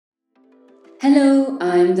Hello,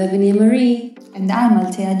 I'm Davinia Marie. And I'm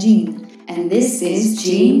Altea Jean. And this is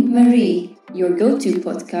Jean Marie, your go-to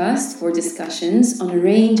podcast for discussions on a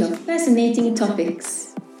range of fascinating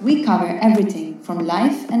topics. We cover everything from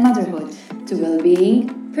life and motherhood to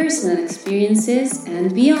well-being, personal experiences,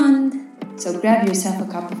 and beyond. So grab yourself a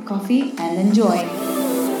cup of coffee and enjoy.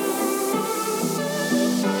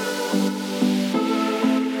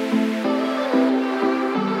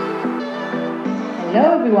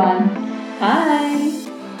 Hello everyone. Hi.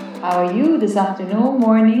 How are you this afternoon,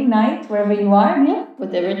 morning, night, wherever you are? Yeah,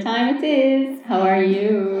 whatever time it is. How are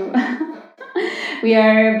you? We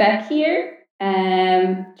are back here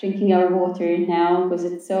drinking our water now because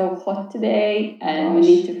it's so hot today and we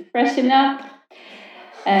need to freshen up.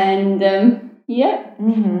 And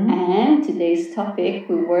And today's topic,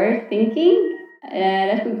 we were thinking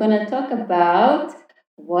that we're going to talk about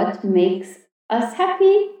what makes us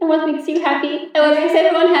happy and what makes you happy and what makes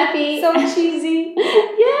everyone happy. So cheesy.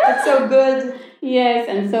 Yeah. It's so good. Yes,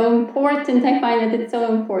 and so important. I find that it's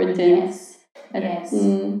so important. Yes. I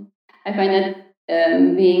find that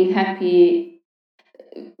being happy,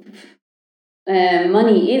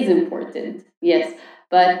 money is important. Yes,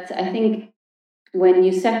 but I think when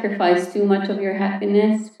you sacrifice too much of your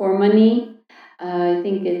happiness for money, I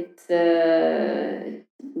think it's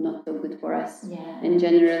not so good for us. Yeah. In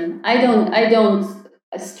general, I don't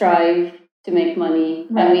strive to make money.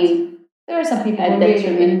 Right. I mean, there are some people who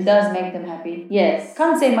really it does make them happy. Yes.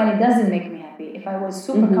 Can't say money doesn't make me happy. If I was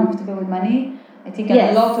super comfortable with money, I think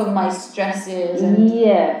a lot of my stresses and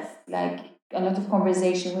like a lot of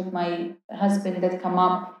conversation with my husband that come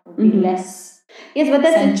up would be less. Yes, but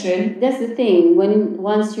that's the thing.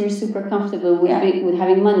 Once you're super comfortable with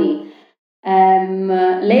having money.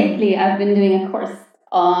 Lately, I've been doing a course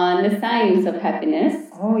on the science of happiness.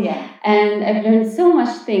 Oh, yeah. And I've learned so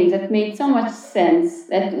much things that made so much sense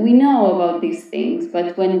that we know about these things,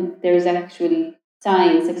 but when there's actually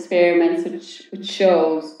science experiments which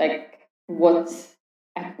shows like what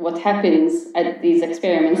happens at these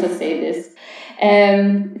experiments, let's say this,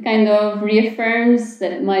 kind of reaffirms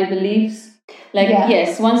that my beliefs. Like,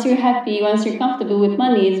 yes, once you're happy, once you're comfortable with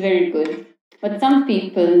money, it's very good. But some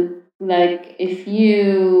people, like if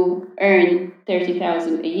you earn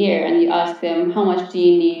 30,000 a year and you ask them how much do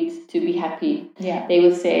you need to be happy, they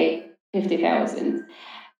will say 50,000.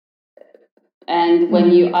 And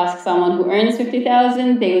when you ask someone who earns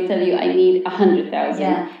 50,000, they will tell you I need 100,000.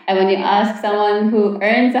 And when you ask someone who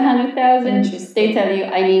earns 100,000, they tell you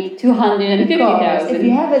I need 250,000. If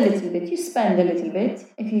you have a little bit, you spend a little bit.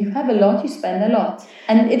 If you have a lot, you spend a lot,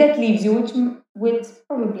 and that leaves you with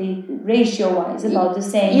probably ratio-wise about the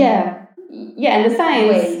same. And the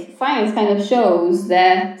science kind of shows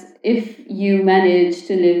that if you manage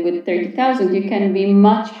to live with 30,000, you can be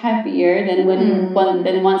much happier than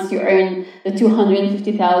than once you earn the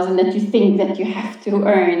 250,000 that you think that you have to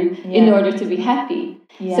earn in order to be happy.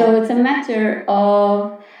 So it's a matter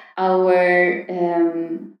of our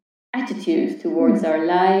attitude towards our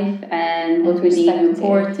life and what we deem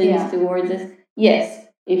important towards us. Yes.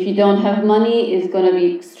 If you don't have money, it's going to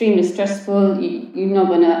be extremely stressful. You're not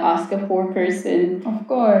going to ask a poor person. Of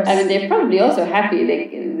course. I mean, they're probably also happy.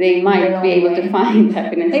 They might be able to find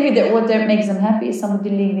happiness. Maybe what makes them happy is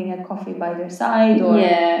somebody leaving a coffee by their side or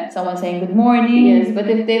someone saying good morning. Yes, but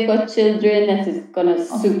if they've got children, that is going to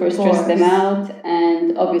super stress them out.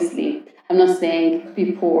 And obviously, I'm not saying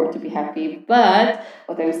be poor to be happy. But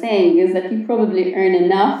what I'm saying is that you probably earn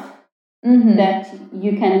enough that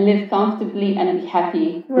you can live comfortably and be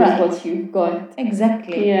happy with what you've got.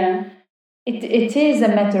 Exactly. Yeah. It is a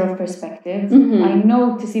matter of perspective. I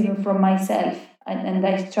notice even from myself, and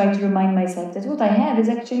I try to remind myself that what I have is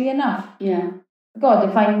actually enough. Yeah. God,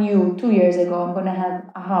 if I knew 2 years ago I'm going to have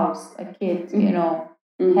a house, a kid,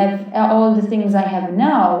 have all the things I have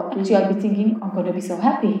now, actually I'll be thinking, I'm going to be so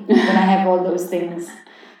happy when I have all those things.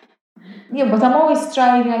 Yeah, but I'm always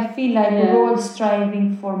striving. I feel like we're all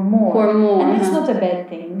striving for more. And it's not a bad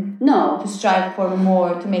thing. No. To strive for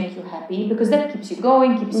more to make you happy, because that keeps you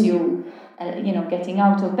going, keeps you, getting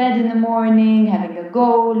out of bed in the morning, having a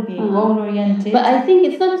goal, being goal-oriented. But I think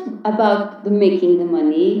it's not about making the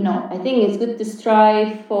money. No. I think it's good to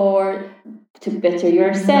strive to better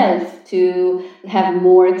yourself, to have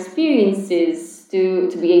more experiences, to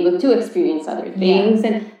be able to experience other things,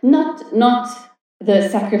 and not the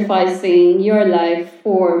sacrificing your life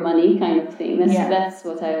for money kind of thing. That's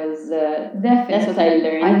what I was. That's what I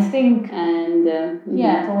learned. I think, and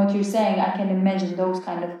from what you're saying, I can imagine those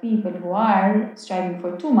kind of people who are striving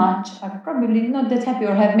for too much are probably not that happy,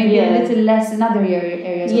 or have maybe a little less in other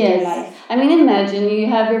areas of their life. I mean, imagine you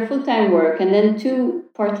have your full-time work and then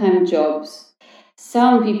 2 part-time jobs.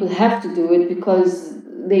 some people have to do it because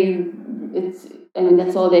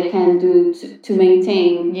that's all they can do to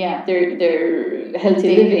maintain their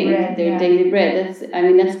healthy living, their daily bread.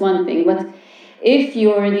 That's one thing. But if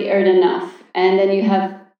you already earn enough and then you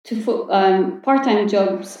have part-time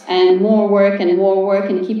jobs and more work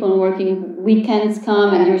and keep on working, weekends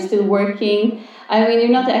come and you're still working, you're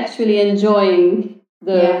not actually enjoying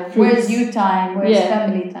the fruits. Where's you time? Where's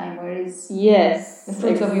family time? Where is the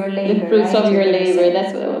fruits of your labor? The fruits of your labor.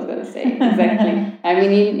 That's what I was going to say. Exactly.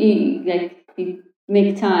 You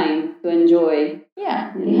make time to enjoy.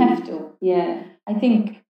 Yeah, you have to. Yeah. I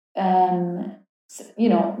think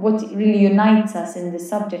what really unites us in this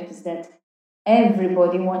subject is that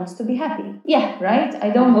everybody wants to be happy. Yeah. Right?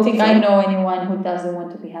 I don't think I know anyone who doesn't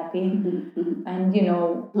want to be happy. Mm-hmm. And,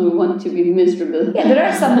 who want to be miserable. Yeah, there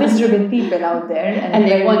are some miserable people out there. And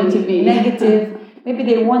they want to be. Negative. Maybe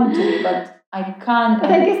they want to be, but I can't.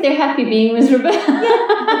 But I guess they're happy being miserable.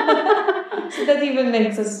 So that even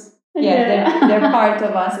makes us, they're part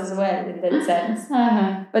of us as well in that sense.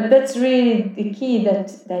 Uh-huh. But that's really the key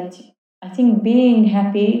that I think being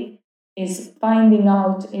happy is finding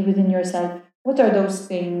out within yourself what are those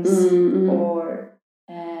things or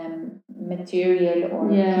material or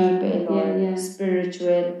people or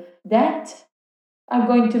spiritual that are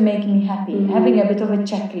going to make me happy. Having a bit of a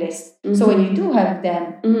checklist. So when you do have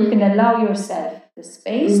them, you can allow yourself the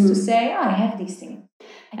space to say, I have these things.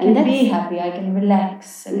 I can be happy. I can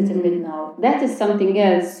relax a little bit now. That is something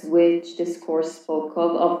else which this course spoke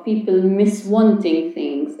of people miswanting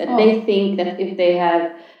things. That they think that if they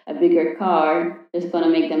have a bigger car, it's going to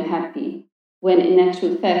make them happy. When in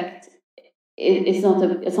actual fact,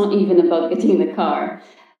 it's not even about getting the car.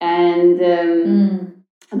 And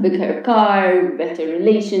a bigger car, better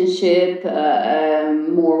relationship,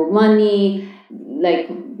 more money, like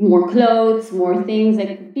more clothes, more things.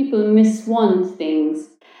 Like people miswant things.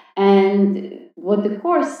 And what the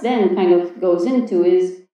course then kind of goes into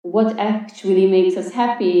is what actually makes us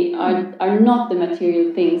happy are not the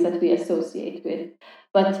material things that we associate with,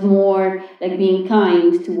 but more like being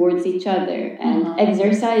kind towards each other and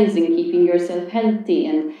exercising, keeping yourself healthy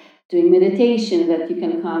and doing meditation that you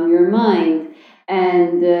can calm your mind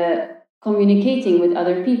and communicating with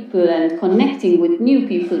other people and connecting with new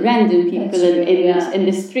people, random people in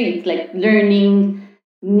the street, like learning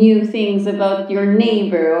new things about your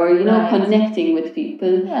neighbor or, connecting with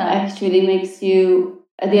people actually makes you,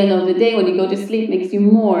 at the end of the day, when you go to sleep, makes you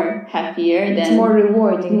more happier. It's more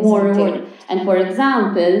rewarding. And for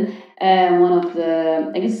example, one of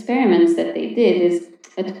the experiments that they did is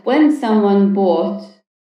that when someone bought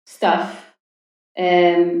stuff,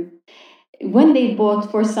 when they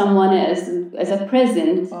bought for someone else as a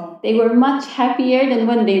present, they were much happier than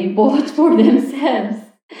when they bought for themselves.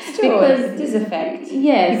 Because it is a fact.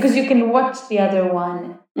 Yes. Because you can watch the other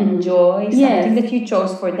one enjoy something that you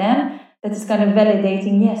chose for them. That is kind of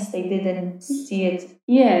validating. Yes, they didn't see it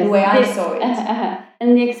the way I saw it.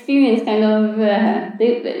 And the experience kind of,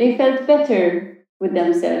 they felt better with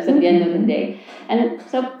themselves at the end of the day. And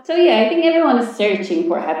so I think everyone is searching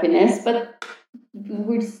for happiness, but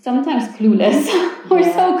we're sometimes clueless. We're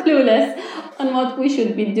so clueless on what we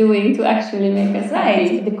should be doing to actually make us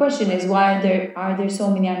happy. The question is, why are there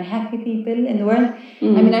so many unhappy people in the world?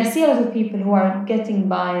 I see a lot of people who are getting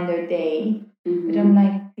by in their day, but I'm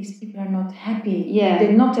like, these people are not happy. Yeah.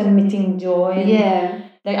 They're not emitting joy. Yeah.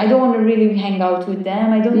 Like, I don't want to really hang out with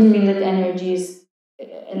them. I don't feel that energy is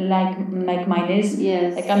like mine is.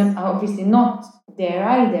 Yes. Like, I'm obviously not there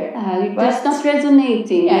either. It's not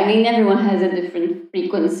resonating. Yeah. Everyone has a different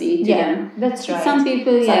frequency to them. That's right. Some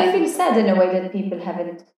people, So I feel sad in a way that people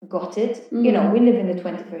haven't got it. We live in the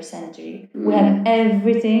 21st century. We have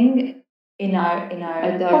everything in our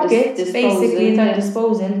pocket, basically at our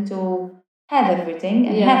disposal to have everything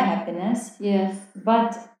and have happiness. Yes.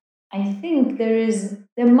 But I think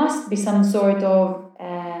there must be some sort of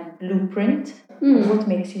blueprint of what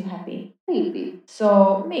makes you happy. Maybe.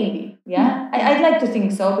 So maybe, I'd like to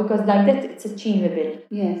think so, because like that, it's achievable.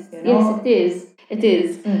 Yes. Yes, it is. It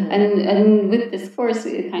is. And with this course,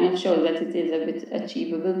 it kind of shows that it is a bit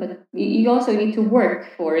achievable, but you also need to work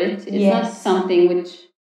for it. It's not something which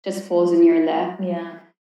just falls in your lap. Yeah.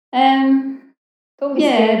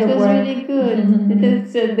 It was really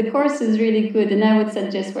good. The course is really good, and I would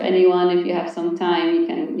suggest for anyone, if you have some time,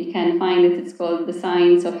 you can find it. It's called The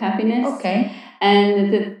Science of Happiness. Okay.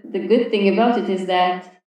 And the good thing about it is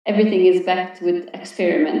that everything is backed with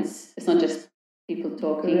experiments. It's not just people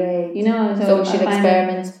talking. Great. Social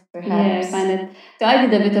experiments, perhaps. Yeah, I find it. So I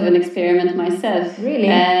did a bit of an experiment myself. Really?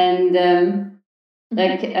 And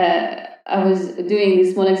I was doing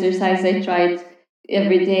this small exercise. I tried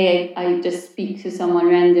every day I just speak to someone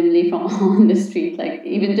randomly from on the street, like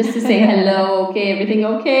even just to say hello, okay, everything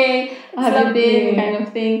okay, how have you been, kind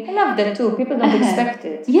of thing. I love that too. People don't expect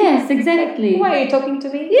it. Yes, exactly. Like, why are you talking to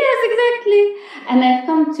me? Yes, exactly. And I've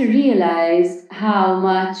come to realize how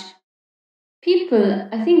much people,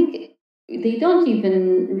 I think, they don't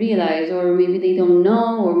even realize, or maybe they don't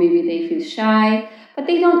know, or maybe they feel shy, but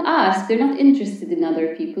they don't ask. They're not interested in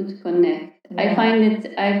other people to connect. Yeah. I find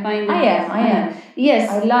it. I am. Yes.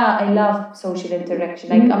 I love social interaction.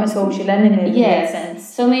 Like, I'm a social animal in that sense.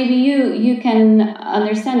 So maybe you can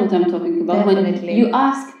understand what I'm talking about. Definitely. When you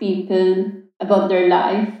ask people about their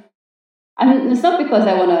life. And it's not because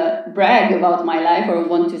I want to brag about my life or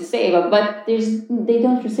want to say, but they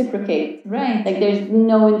don't reciprocate. Right. Like there's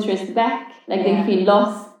no interest back. Like they feel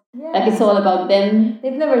lost. Yeah. Like it's all about them.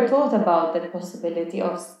 They've never thought about that possibility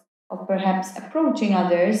of perhaps approaching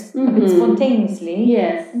others a bit spontaneously.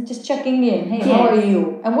 Yes. And just checking in. Hey, how are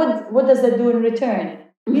you? And what does that do in return?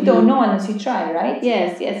 You don't know unless you try, right?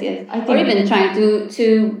 Yes. Or even trying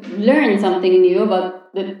to learn something new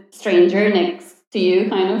about the stranger next to you,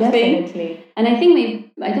 kind of thing. Definitely. And I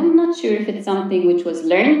think I'm not sure if it's something which was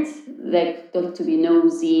learned, like not to be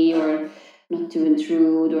nosy or not to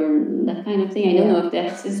intrude or that kind of thing. I don't know if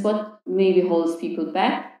that is what maybe holds people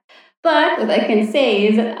back. But what I can say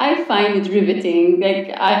is that I find it riveting. Like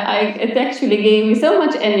it actually gave me so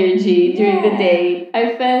much energy during the day.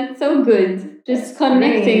 I felt so good just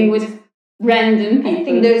connecting with random people. I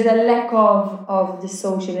think there's a lack of the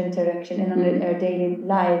social interaction in our daily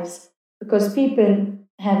lives. Because people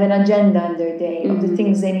have an agenda in their day of the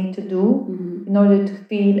things they need to do in order to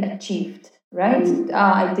feel achieved, right?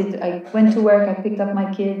 I went to work, I picked up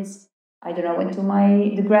my kids, I went to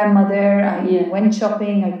the grandmother, I went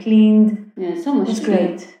shopping, I cleaned. Yeah, so much. That's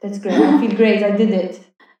great. I feel great, I did it.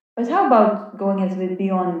 But how about going a little bit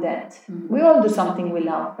beyond that? We all do something we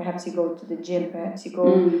love. Perhaps you go to the gym, perhaps you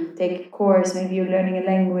go take a course, maybe you're learning a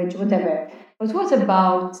language, whatever. But what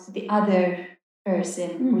about the other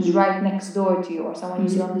person who's right next door to you, or someone you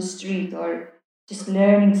see on the street, or just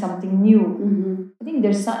learning something new? I think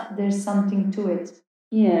there's something to it.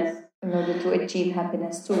 Yes. In order to achieve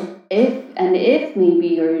happiness too. If maybe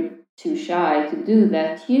you're too shy to do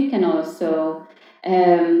that, you can also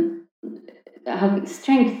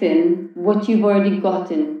strengthen what you've already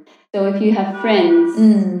gotten. So if you have friends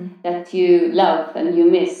that you love and you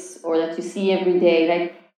miss, or that you see every day,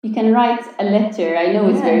 like, you can write a letter. I know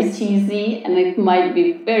it's very cheesy and it might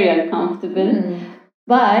be very uncomfortable,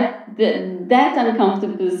 but that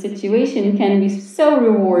uncomfortable situation can be so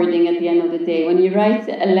rewarding at the end of the day when you write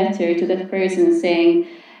a letter to that person saying,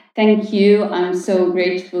 thank you, I'm so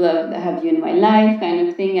grateful to have you in my life, kind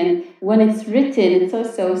of thing. And when it's written, it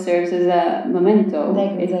also serves as a memento.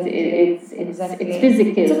 It's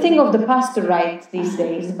physical. It's a thing of the past to write these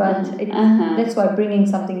days, but that's why bringing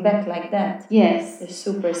something back like that is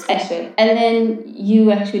super special. And then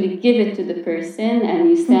you actually give it to the person and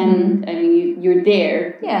you stand, I mean, you're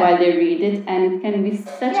there while they read it, and it can be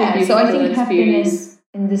such a beautiful so I think experience. Happiness,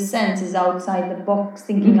 in this sense, is outside the box,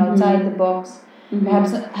 thinking outside the box.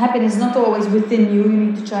 Perhaps happiness is not always within you. You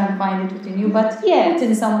need to try and find it within you, but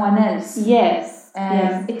within someone else. Yes.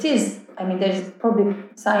 It is. I mean, there's probably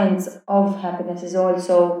science of happiness is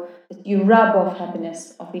also that you rub off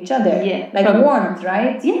happiness of each other. Yeah. Like warmth,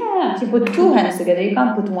 right? Yeah. If you put two hands together, you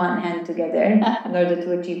can't put one hand together in order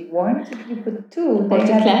to achieve warmth. If you put two, or to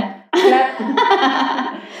clap.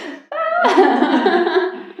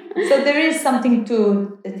 So there is something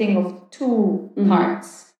to the thing of two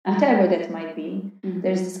parts. Whatever that might be,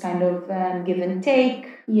 there's this kind of give and take,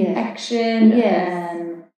 action,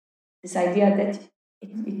 and this idea that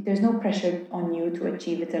there's no pressure on you to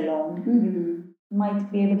achieve it alone. You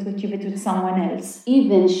might be able to achieve it with someone else.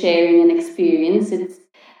 Even sharing an experience, it's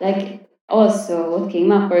like also what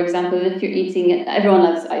came up, for example, if you're eating, everyone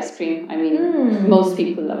loves ice cream. I mean, most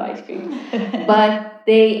people love ice cream. But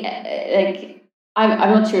they,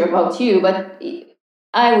 I'm not sure about you, but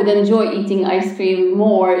I would enjoy eating ice cream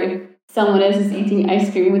more if someone else is eating ice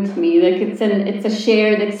cream with me. Like it's a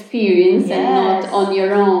shared experience and not on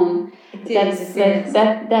your own. That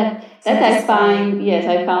I find. Yes,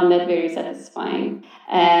 I found that very satisfying.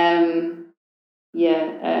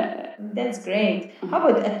 That's great. How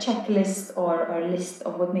about a checklist or a list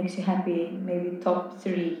of what makes you happy? Maybe top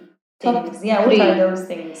 3 things. What are those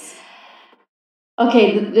things?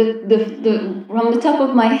 Okay, the from the top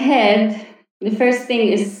of my head, the first thing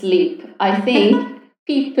is sleep. I think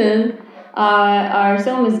people are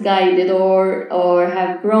so misguided or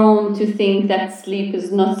have grown to think that sleep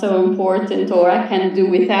is not so important or I can do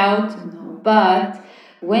without. But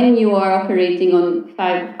when you are operating on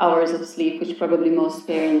 5 hours of sleep, which probably most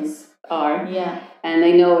parents are, and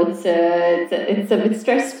I know it's a bit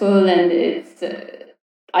stressful, and it's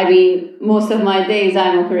I mean, most of my days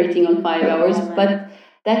I'm operating on 5 hours, but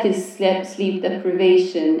that is sleep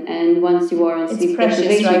deprivation, and once you are on sleep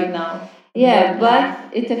deprivation right now. Yeah,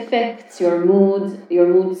 but it affects your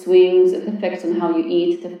mood swings, it affects on how you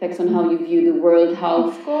eat, it affects on how you view the world,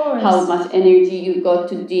 how much energy you got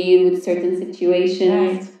to deal with certain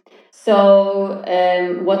situations. Right. So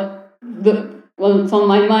what's on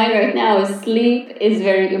my mind right now is sleep is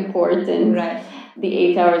very important. Right. The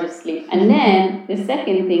 8 hours of sleep. And then the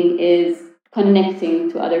second thing is connecting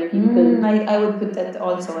to other people. I would put that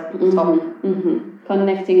also at the top. Mm-hmm.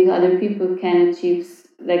 Connecting to other people can achieve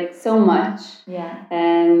so much. Yeah.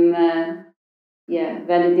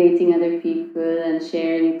 Validating other people and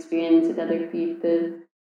sharing experience with other people.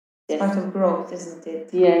 It's part of growth, isn't it?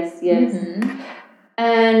 Yes. Mm-hmm.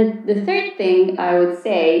 And the third thing I would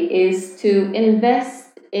say is to invest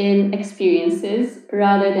in experiences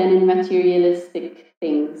rather than in materialistic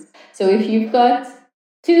things. So if you've got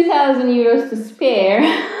 2,000 euros to spare,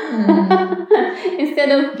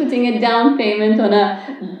 instead of putting a down payment on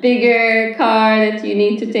a bigger car that you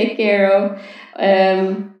need to take care of,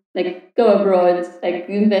 go abroad,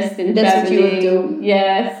 invest in traveling. What you do.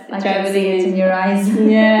 Yes, I traveling. Can see it in your eyes.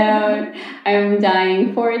 Yeah, I'm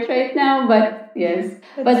dying for it right now, but yes.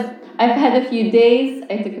 But I've had a few days,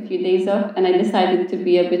 I took a few days off, and I decided to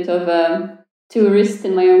be a bit of a tourist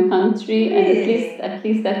in my own country, really? And at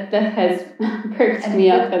least that has perked me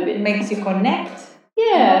up a bit. Makes you connect.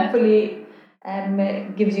 Yeah. Hopefully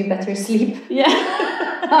gives you better sleep. Yeah.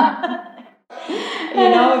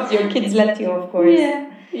 If your kids let you, of course. Yeah.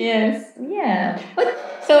 Yes. Yeah. But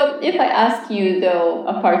so if I ask you though,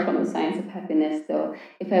 apart from the science of happiness though,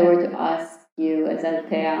 if I were to ask you as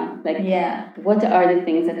Althea, what are the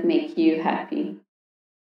things that make you happy?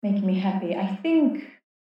 Make me happy. I think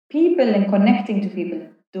people and connecting to people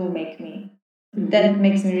do make me. That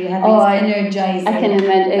makes me really happy. It's energizing. I can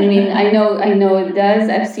imagine. I mean, I know it does.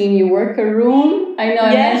 I've seen you work a room. I know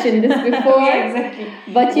I mentioned this before. Yeah, exactly.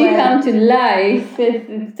 But you come to life.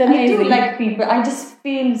 It's amazing. I do like people. I just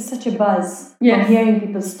feel such a buzz from hearing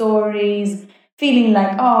people's stories, feeling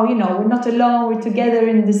like, we're not alone. We're together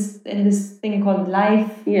in this thing called life.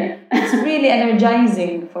 Yeah, it's really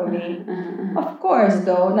energizing for me. Of course,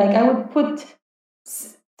 though, I would put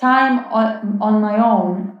time on my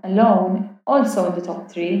own alone. Also in the top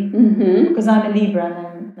 3, because I'm a Libra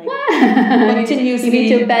and I'm continuously... You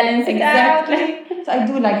need to balance it out. So I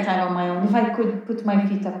do like time on my own. If I could put my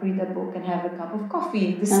feet up, read a book and have a cup of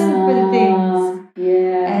coffee, the simple things.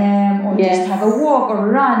 Yeah. Or just have a walk or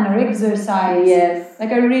run or exercise. Yes. I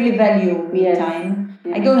really value me time.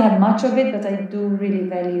 I don't have much of it, but I do really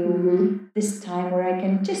value this time where I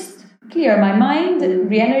can just clear my mind,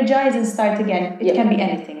 re-energize and start again. It can be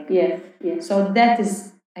anything. Yes. So that is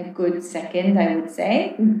a good second, I would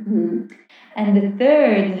say. And the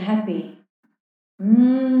third, happy.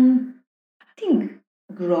 I think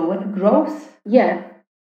growth. Yeah.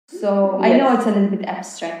 So I know it's a little bit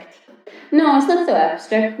abstract. No, it's not so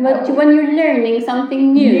abstract. But when you're learning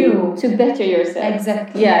something new to better yourself.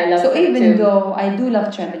 Exactly. Yeah, I love so that even though I do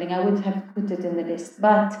love traveling, I would have put it in the list.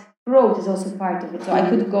 But growth is also part of it. So I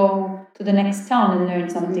could go to the next town and learn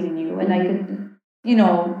something new, and I could,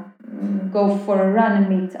 go for a run and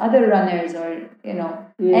meet other runners, or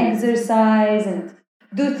exercise and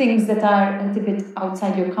do things that are a little bit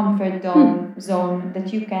outside your comfort zone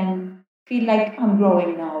that you can feel like I'm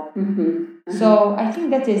growing now. So I think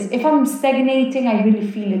that is, if I'm stagnating, I really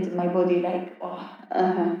feel it in my body,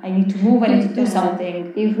 I need to move, I need to do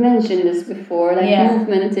something. You've mentioned this before,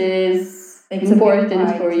 movement is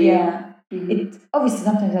important for you. Yeah. It obviously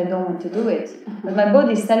sometimes I don't want to do it, but my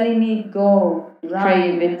body is telling me go, run,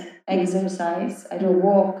 crave it, exercise, I don't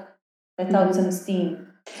walk, let out some steam,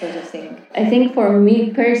 sort of thing. I think for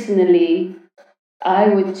me personally, I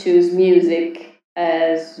would choose music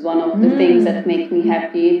as one of the things that make me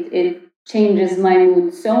happy. It changes my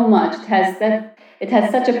mood so much. It has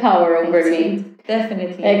such a power over me.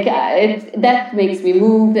 Definitely. That makes me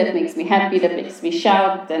move, that makes me happy, that makes me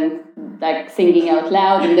shout and singing out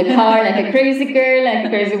loud in the car like a crazy girl, like a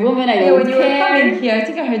crazy woman. I don't when you care. were coming here, I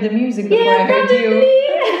think I heard the music before I heard you.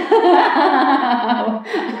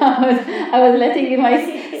 I was letting my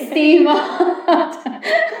steam out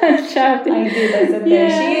and shouting. I did. I said, there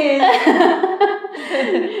she is.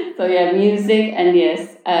 So yeah, music, and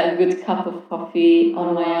yes, a good cup of coffee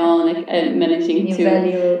on my own, like managing you to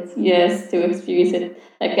value it. Yes, to experience it.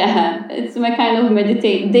 Like it's my kind of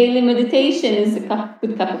daily meditation is a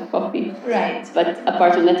good cup of coffee. Right. But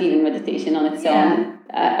apart from that, even meditation on its own,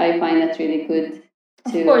 I find that really good.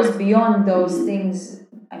 Of course, beyond those things,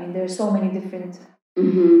 I mean, there are so many different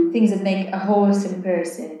things that make a wholesome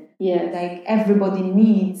person. Yes. Like everybody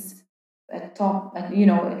needs a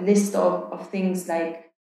list of things like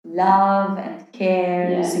love and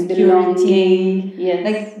care, security. Yes.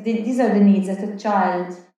 Like these are the needs that a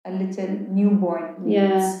child, a little newborn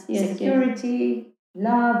needs. Security,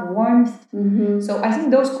 love, warmth. So I think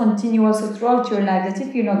those continue also throughout your life, that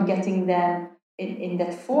if you're not getting them in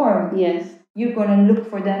that form, you're going to look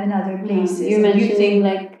for them in other places. You're mentioning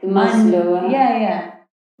like Maslow.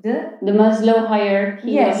 The Maslow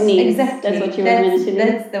hierarchy of needs. Exactly. That's what you were mentioning.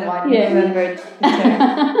 That's the one. You remembered the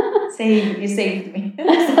term. You saved me.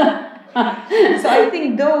 So I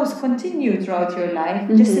think those continue throughout your life,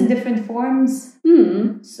 just in different forms.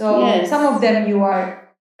 So some of them you are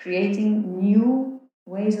creating new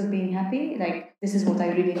ways of being happy. Like, this is what I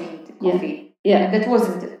really need, coffee. And that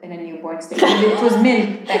wasn't in a newborn stage. It was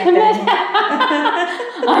milk back then.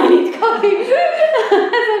 I need coffee as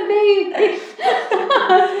a baby.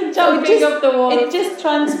 Jumping up the wall. It just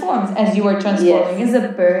transforms as you are transforming as a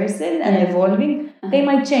person and evolving. They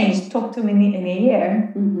might change. Talk to me in a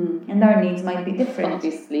year, and our needs might be different.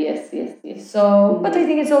 Obviously, yes. So, but I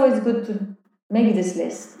think it's always good to make this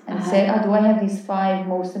list and say, do I have these 5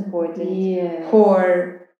 most important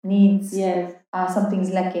core needs?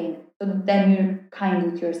 Something's lacking. So then you're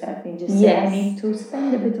kind with yourself and just say, I need to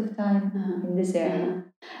spend a bit of time in this area.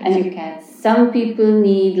 And you can. Some people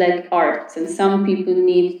need like art, and some people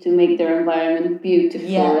need to make their environment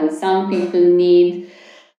beautiful, and some people need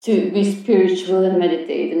to be spiritual and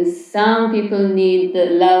meditate, and some people need the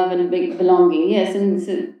love and belonging. Yes, and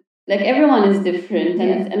so, like everyone is different,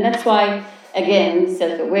 and that's why again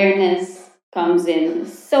self-awareness comes in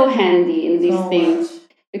so handy in these things,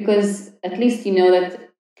 because at least you know that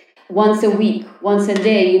once a week, once a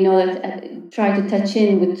day, you know that try to touch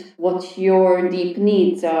in with what your deep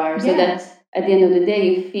needs are, so that at the end of the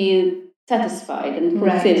day you feel satisfied and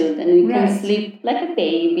fulfilled, and you can sleep like a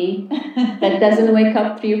baby that doesn't wake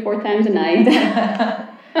up 3 or 4 times a night.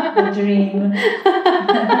 The dream.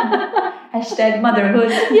 Hashtag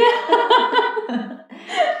motherhood.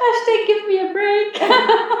 Hashtag give me a break.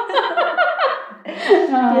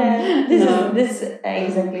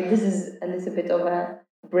 This is a little bit of a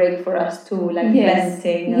break for us too, like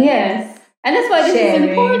venting. And that's why this is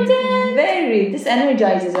important. This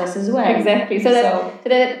energizes us as well. Exactly. So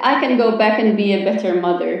that I can go back and be a better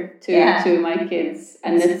mother to my kids.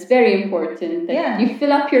 And that's very important. That you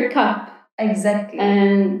fill up your cup. Exactly.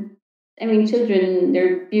 And I mean, children,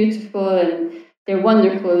 they're beautiful and they're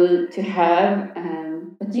wonderful to have.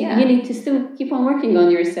 But you need to still keep on working on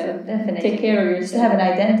yourself. Definitely. Take care of yourself. You still have an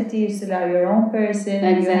identity. You still are your own person.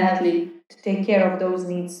 Exactly. You have to take care of those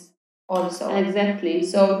needs also. Exactly.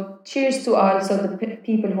 So cheers to also the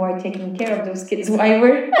people who are taking care of those kids while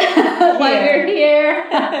we're here.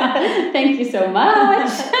 Thank you so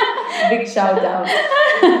much. Big shout out.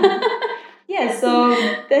 So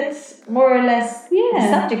that's more or less the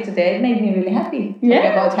subject today. It made me really happy talking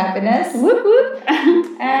about happiness. Whoop whoop.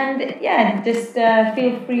 And just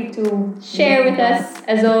feel free to share with us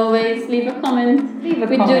as always. Leave a comment. We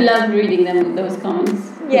do love reading those comments.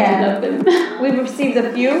 We do love them. We've received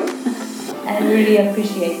a few and really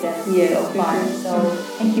appreciate them so far. So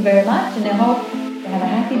thank you very much, and I hope you have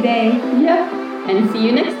a happy day. And see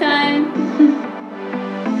you next time.